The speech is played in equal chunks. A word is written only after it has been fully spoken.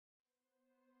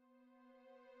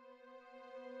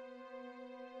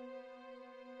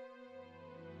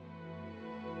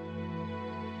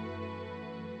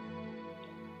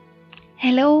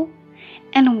Hello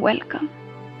and welcome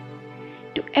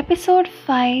to episode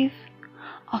 5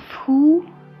 of Who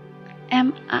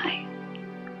Am I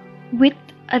with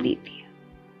Aditi.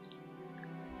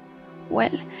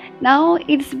 Well, now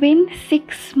it's been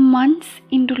 6 months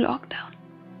into lockdown.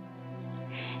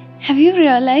 Have you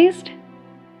realized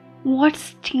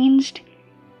what's changed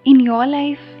in your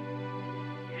life?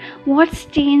 What's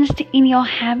changed in your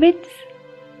habits?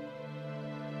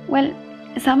 Well,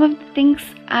 some of the things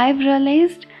I've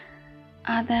realized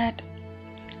are that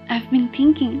I've been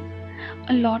thinking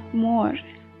a lot more.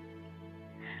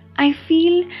 I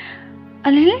feel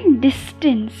a little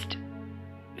distanced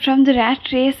from the rat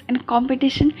race and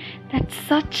competition that's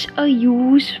such a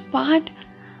huge part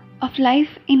of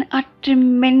life in a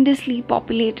tremendously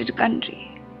populated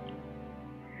country.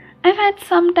 I've had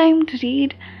some time to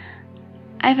read.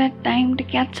 I've had time to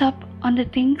catch up on the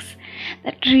things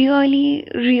that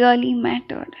really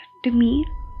mattered to me.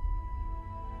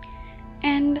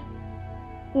 And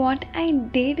what I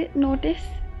did notice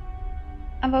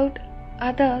about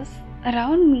others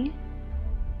around me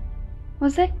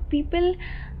was that people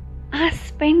are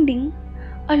spending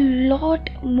a lot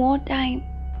more time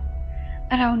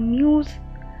around news,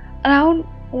 around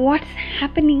what's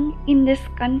happening in this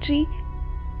country,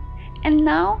 and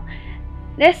now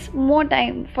there's more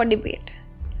time for debate,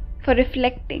 for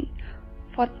reflecting,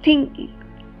 for thinking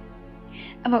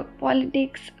about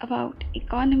politics, about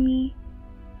economy,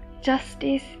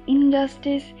 justice,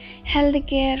 injustice,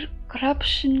 healthcare,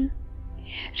 corruption,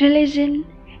 religion,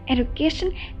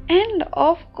 education, and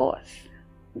of course,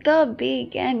 the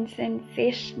big and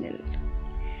sensational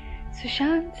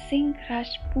Sushant Singh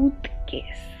Rajput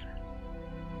case.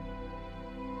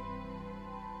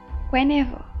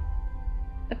 Whenever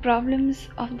the problems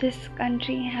of this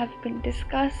country have been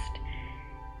discussed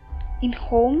in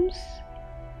homes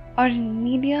or in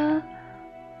media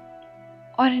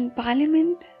or in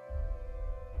parliament,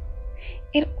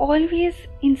 it always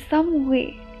in some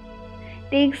way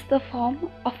takes the form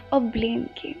of a blame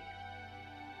game.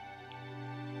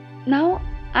 Now,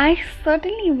 I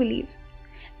certainly believe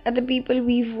that the people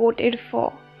we voted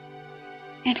for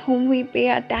and whom we pay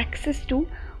our taxes to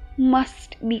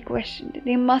must be questioned.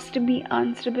 They must be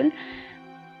answerable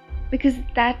because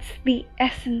that's the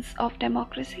essence of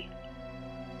democracy.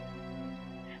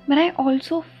 But I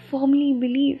also firmly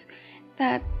believe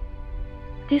that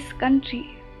this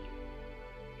country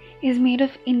is made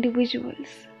of individuals.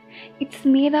 It's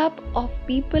made up of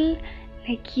people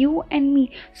like you and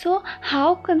me. So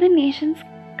how could the nation's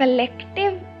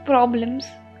collective problems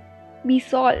be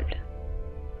solved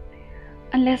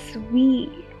unless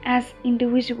we as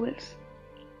individuals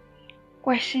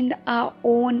questioned our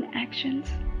own actions?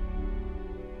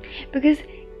 Because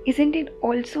isn't it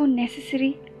also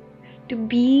necessary to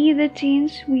be the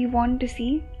change we want to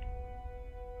see?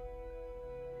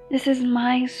 This is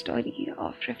my story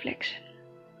of reflection.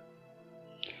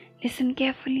 Listen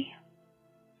carefully.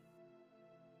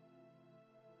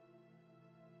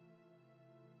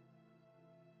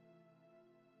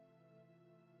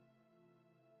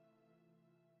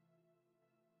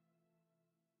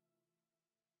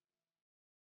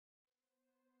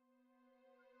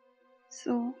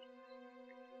 So,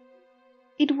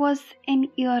 it was an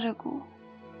year ago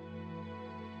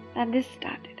that this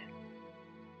started.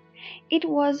 It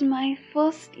was my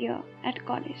first year at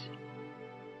college.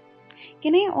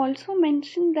 Can I also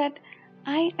mention that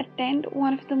I attend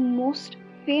one of the most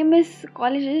famous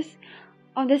colleges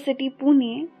of the city,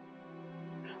 Pune,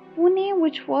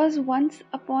 which was once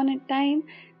upon a time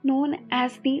known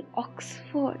as the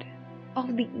Oxford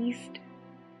of the East.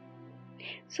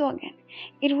 So again,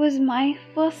 it was my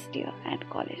first year at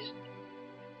college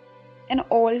and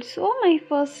also my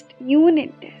first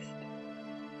unit test.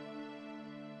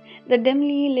 The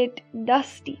dimly lit,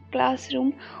 dusty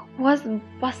classroom was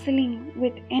bustling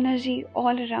with energy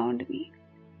all around me.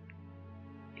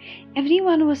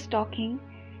 Everyone was talking.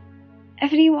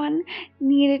 Everyone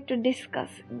needed to discuss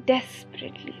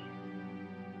desperately.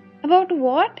 About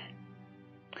what?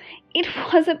 It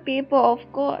was a paper,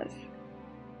 of course.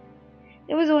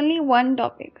 There was only one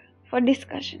topic for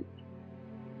discussion: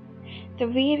 the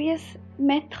various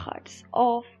methods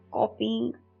of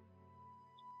copying.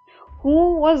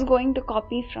 Who was going to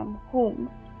copy from whom?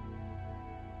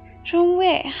 From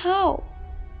where? How?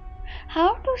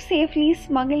 How to safely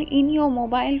smuggle in your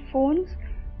mobile phones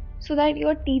so that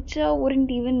your teacher wouldn't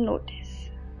even notice.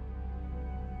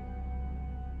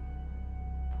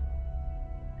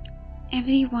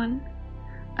 Everyone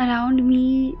around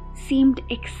me seemed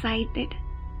excited,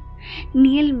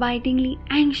 nail-bitingly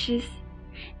anxious,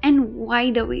 and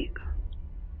wide awake.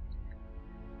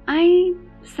 I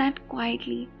sat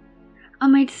quietly,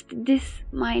 amidst this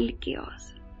mild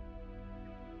chaos.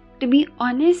 To be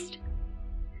honest,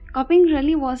 copying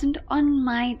really wasn't on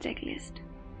my checklist.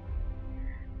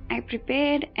 I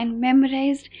prepared and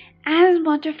memorized as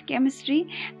much of chemistry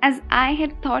as I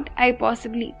had thought I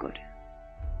possibly could.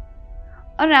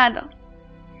 Or rather,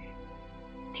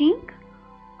 think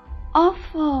of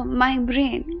my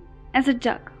brain as a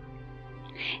jug,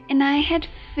 and I had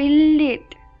filled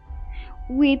it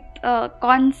with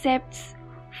concepts,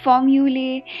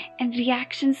 formulae, and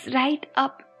reactions right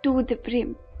up to the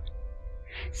brim.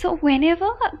 So, whenever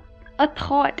a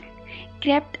thought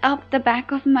crept up the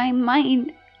back of my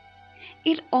mind,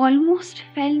 it almost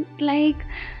felt like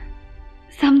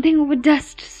something would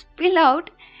just spill out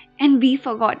and be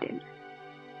forgotten.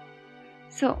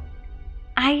 So,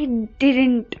 I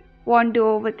didn't want to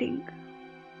overthink.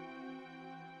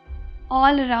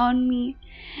 All around me,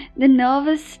 the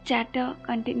nervous chatter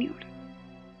continued.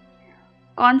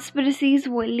 Conspiracies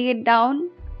were laid down,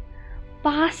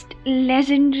 past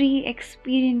legendary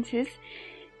experiences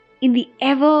in the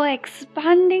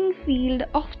ever-expanding field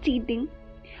of cheating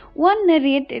were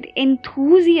narrated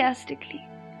enthusiastically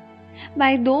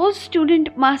by those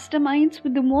student masterminds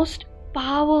with the most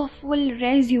powerful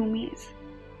resumes.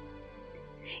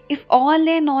 If all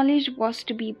their knowledge was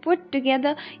to be put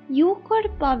together, you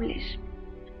could publish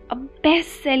a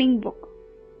best-selling book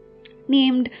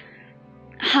named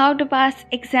How to Pass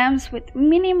Exams with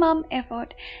Minimum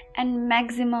Effort and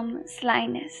Maximum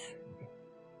Slyness.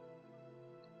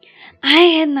 I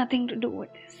had nothing to do with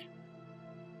this.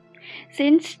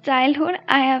 Since childhood,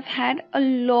 I have had a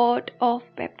lot of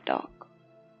pep talk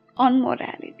on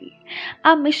morality.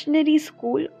 Our missionary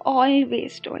school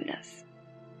always told us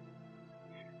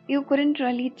you couldn't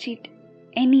really cheat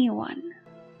anyone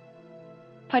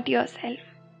but yourself.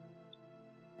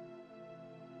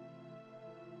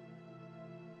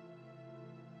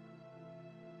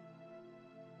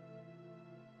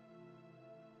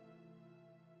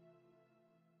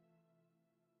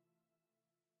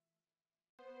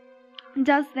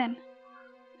 Just then,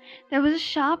 there was a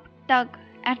sharp tug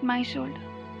at my shoulder.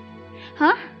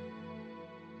 Huh?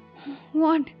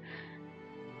 What?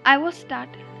 I was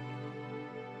startled.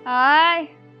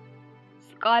 Hi,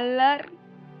 scholar,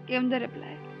 came the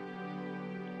reply.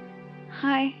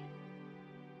 Hi.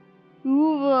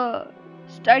 You've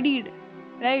studied,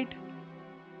 right?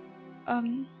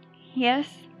 Yes.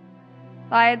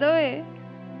 By the way,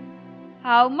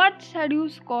 how much had you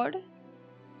scored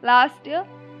last year?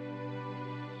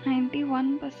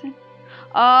 91%.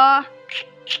 How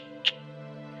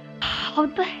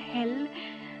the hell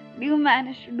do you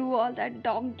manage to do all that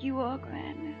donkey work,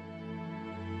 man?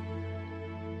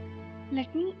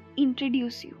 Let me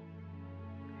introduce you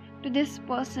to this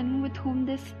person with whom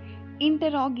this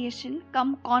interrogation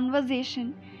cum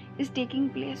conversation is taking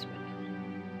place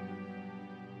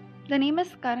with. The name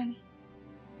is Karan.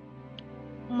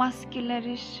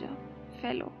 Muscularish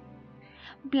fellow.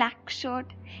 Black shirt,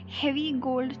 heavy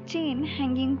gold chain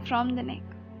hanging from the neck.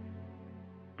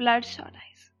 Bloodshot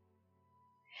eyes.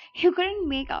 You couldn't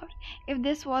make out if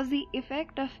this was the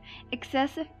effect of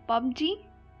excessive PUBG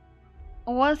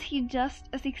or was he just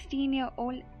a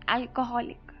 16-year-old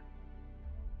alcoholic.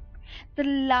 The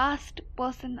last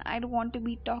person I'd want to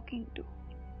be talking to.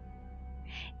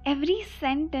 Every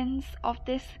sentence of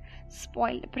this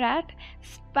spoiled brat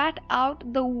spat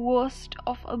out the worst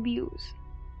of abuse.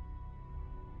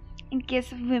 In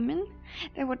case of women,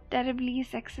 there were terribly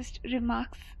sexist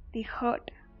remarks. They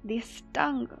hurt. They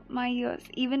stung my ears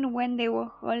even when they were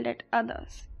hurled at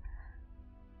others.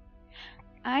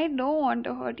 I don't want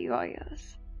to hurt your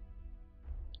ears.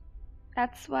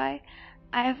 That's why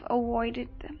I have avoided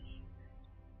them.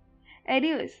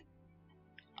 Anyways,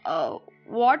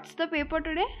 what's the paper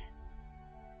today?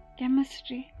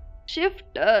 Chemistry. Shift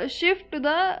to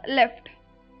the left.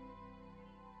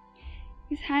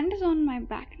 His hand is on my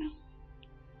back now.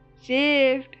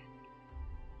 Shift,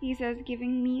 he says,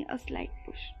 giving me a slight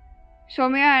push. Show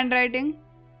me your handwriting.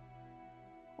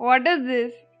 What is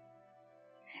this?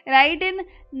 Write in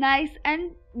nice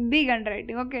and big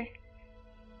handwriting, okay?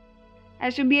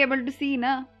 I should be able to see,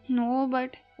 na? No,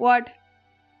 but what?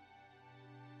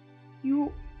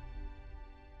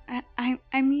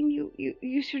 I mean,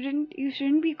 you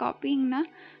shouldn't be copying, na?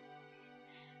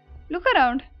 Look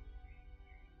around.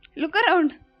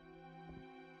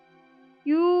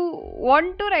 You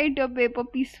want to write your paper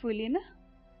peacefully, na?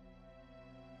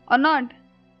 Or not?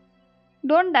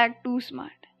 Don't act too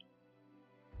smart.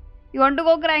 You want to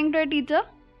go crying to a teacher?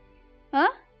 Huh?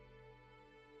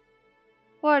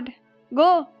 What?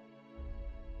 Go.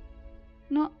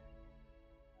 No,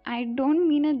 I don't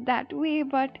mean it that way,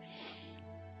 but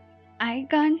I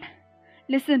can't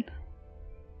Listen,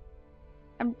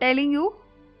 I'm telling you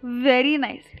very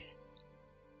nicely.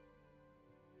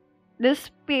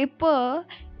 This paper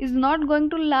is not going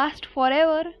to last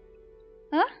forever.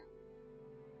 Huh?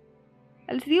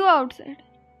 I'll see you outside.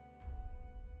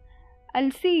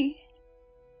 I'll see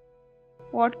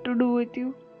what to do with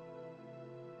you.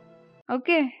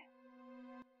 Okay?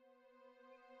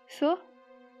 So,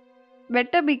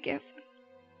 better be careful.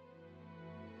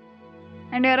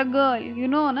 And you're a girl, you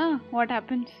know na what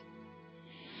happens.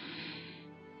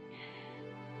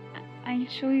 I'll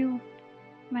show you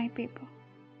my paper.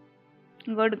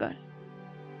 Good girl.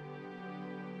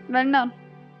 Bend down.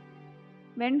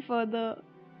 Bend further.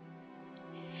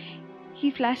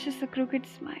 He flashes a crooked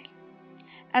smile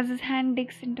as his hand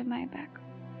digs into my back.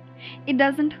 It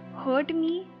doesn't hurt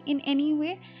me in any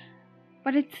way,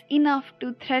 but it's enough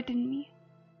to threaten me.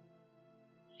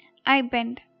 I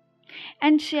bend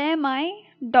and share my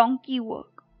donkey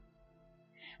work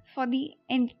for the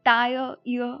entire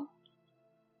year.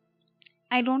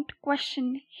 I don't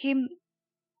question him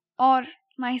or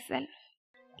myself.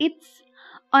 It's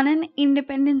on an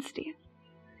Independence Day.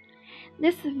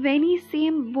 This very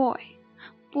same boy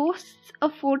posts a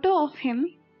photo of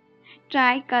him,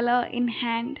 tricolor in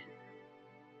hand.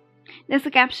 There's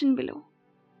a caption below.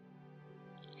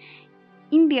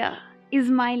 India is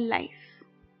my life.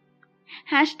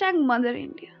 Mother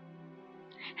India.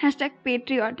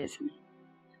 Patriotism.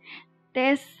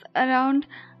 There's around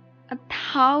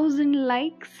 1,000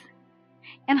 likes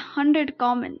and 100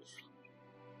 comments.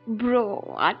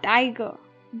 Bro, a tiger.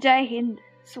 Jai Hind.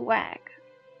 Swag.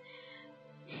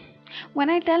 When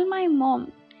I tell my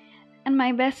mom and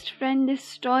my best friend this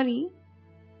story,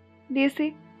 they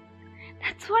say,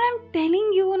 that's what I'm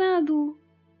telling you, Nadu.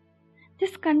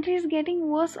 This country is getting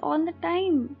worse all the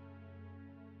time.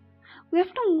 We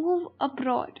have to move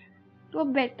abroad to a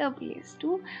better place,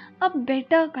 to a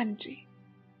better country.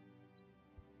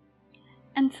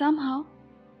 And somehow,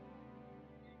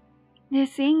 they're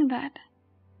saying that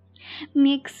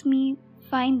makes me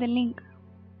find the link.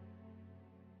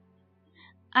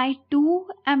 I too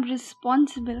am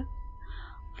responsible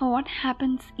for what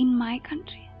happens in my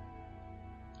country.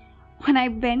 When I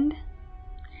bend,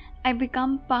 I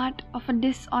become part of a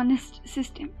dishonest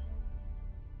system.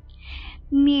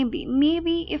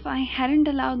 Maybe if I hadn't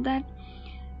allowed that,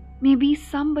 maybe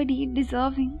somebody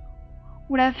deserving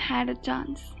would have had a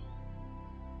chance.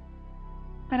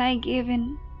 But I gave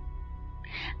in.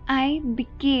 I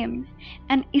became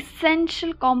an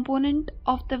essential component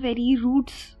of the very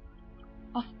roots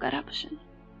of corruption.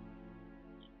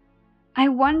 I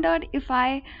wondered if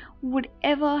I would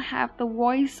ever have the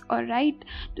voice or right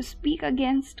to speak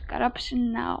against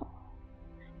corruption now,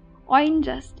 or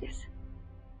injustice.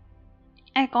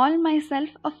 I call myself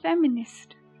a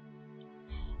feminist.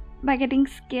 By getting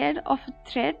scared of a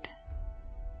threat,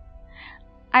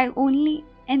 I only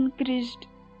encouraged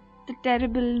the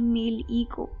terrible male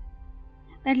ego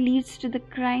that leads to the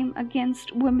crime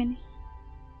against women.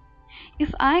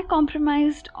 If I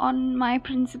compromised on my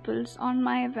principles, on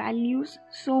my values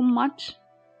so much,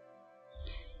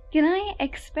 can I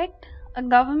expect a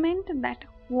government that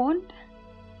won't?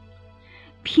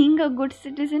 Being a good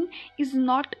citizen is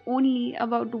not only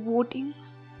about voting,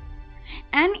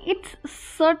 and it's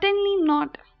certainly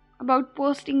not about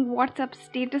posting WhatsApp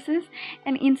statuses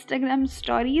and Instagram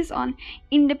stories on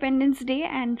Independence Day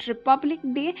and Republic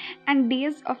Day and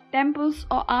days of temples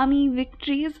or army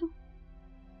victories.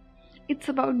 It's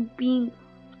about being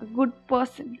a good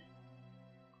person.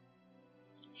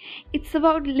 It's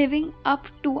about living up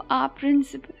to our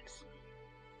principles.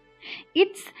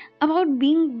 It's about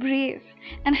being brave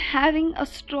and having a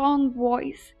strong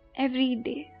voice every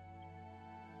day.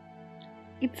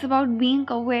 It's about being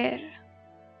aware.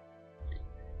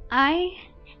 I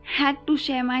had to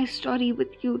share my story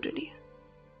with you today.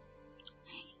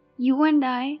 You and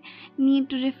I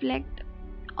need to reflect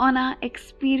on our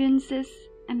experiences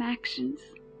and actions.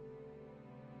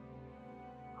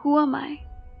 Who am I?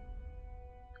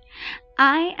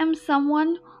 I am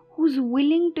someone who's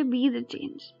willing to be the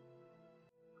change.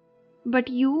 But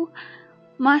you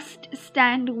must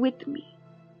stand with me.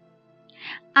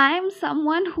 I am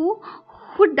someone who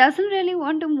doesn't really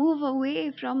want to move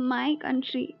away from my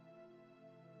country.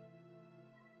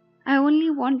 I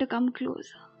only want to come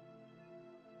closer.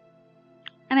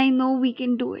 And I know we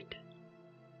can do it.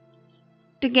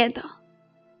 Together.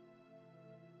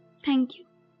 Thank you.